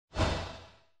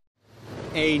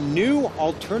A new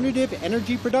alternative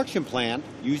energy production plant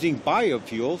using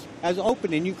biofuels has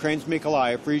opened in Ukraine's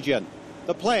Mykolaiv region.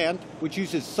 The plant, which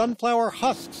uses sunflower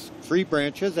husks, tree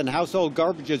branches, and household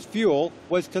garbage as fuel,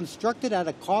 was constructed at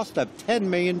a cost of $10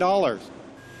 million.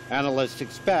 Analysts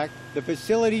expect the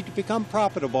facility to become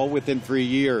profitable within 3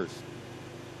 years.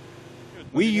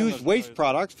 We use waste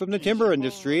products from the timber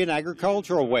industry and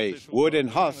agricultural waste. Wood and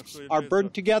husks are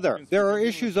burned together. There are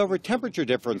issues over temperature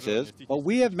differences, but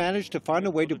we have managed to find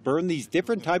a way to burn these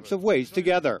different types of waste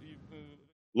together.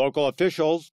 Local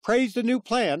officials praised the new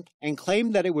plant and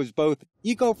claimed that it was both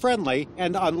eco-friendly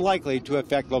and unlikely to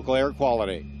affect local air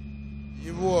quality.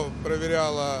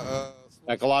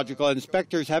 Ecological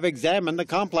inspectors have examined the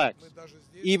complex.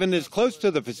 Even this close to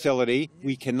the facility,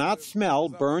 we cannot smell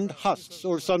burned husks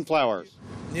or sunflowers.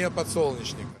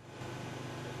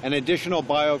 An additional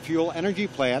biofuel energy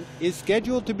plant is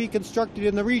scheduled to be constructed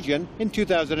in the region in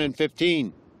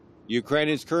 2015. Ukraine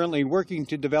is currently working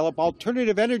to develop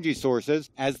alternative energy sources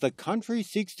as the country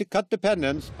seeks to cut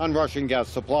dependence on Russian gas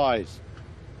supplies.